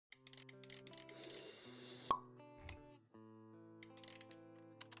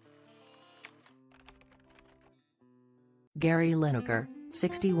Gary Lineker,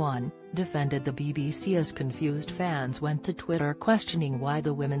 61, defended the BBC as confused fans went to Twitter questioning why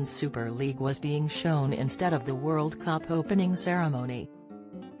the Women's Super League was being shown instead of the World Cup opening ceremony.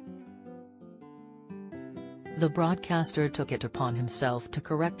 The broadcaster took it upon himself to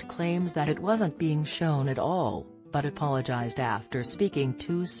correct claims that it wasn't being shown at all, but apologized after speaking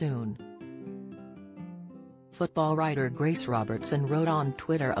too soon. Football writer Grace Robertson wrote on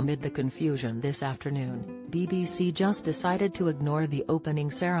Twitter, amid the confusion this afternoon, BBC just decided to ignore the opening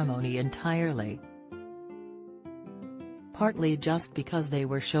ceremony entirely. Partly just because they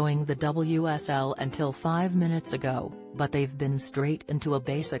were showing the WSL until 5 minutes ago, but they've been straight into a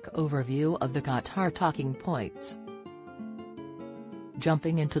basic overview of the Qatar talking points.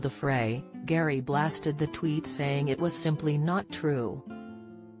 Jumping into the fray, Gary blasted the tweet saying it was simply not true.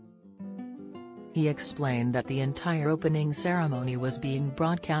 He explained that the entire opening ceremony was being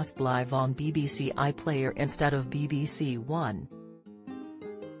broadcast live on BBC iPlayer instead of BBC One.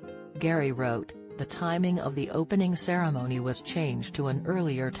 Gary wrote, "The timing of the opening ceremony was changed to an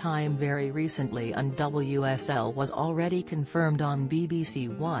earlier time very recently and WSL was already confirmed on BBC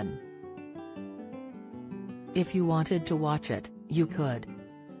One. If you wanted to watch it, you could."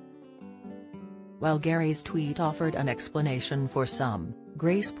 While Gary's tweet offered an explanation for some,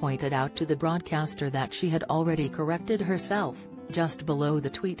 Grace pointed out to the broadcaster that she had already corrected herself, just below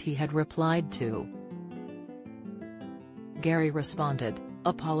the tweet he had replied to. Gary responded,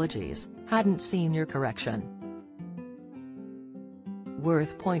 "Apologies, hadn't seen your correction."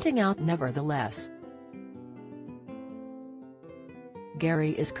 Worth pointing out nevertheless.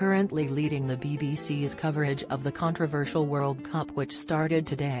 Gary is currently leading the BBC's coverage of the controversial World Cup, which started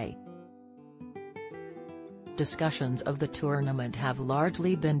today. Discussions of the tournament have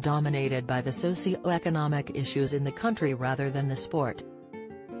largely been dominated by the socio-economic issues in the country rather than the sport.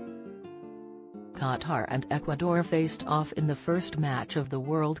 Qatar and Ecuador faced off in the first match of the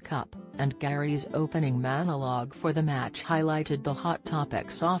World Cup, and Gary's opening monologue for the match highlighted the hot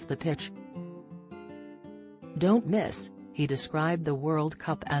topics off the pitch. "Don't miss," he described the World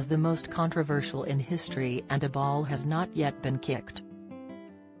Cup as the most controversial in history and a ball has not yet been kicked.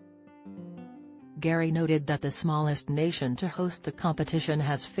 Gary noted that the smallest nation to host the competition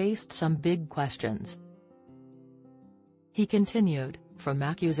has faced some big questions. He continued, from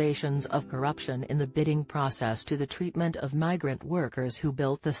accusations of corruption in the bidding process to the treatment of migrant workers who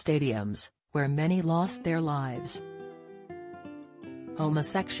built the stadiums, where many lost their lives.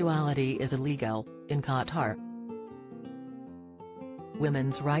 Homosexuality is illegal in Qatar.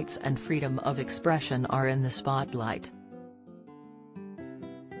 Women's rights and freedom of expression are in the spotlight.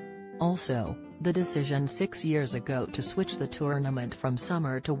 Also, the decision 6 years ago to switch the tournament from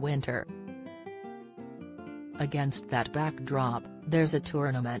summer to winter. Against that backdrop, there's a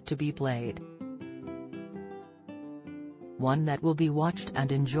tournament to be played. One that will be watched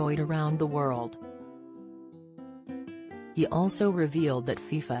and enjoyed around the world. He also revealed that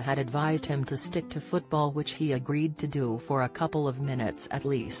FIFA had advised him to stick to football, which he agreed to do for a couple of minutes at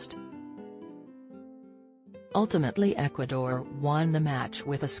least. Ultimately, Ecuador won the match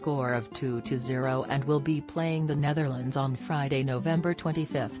with a score of 2-0 and will be playing the Netherlands on Friday, November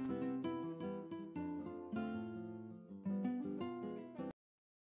 25.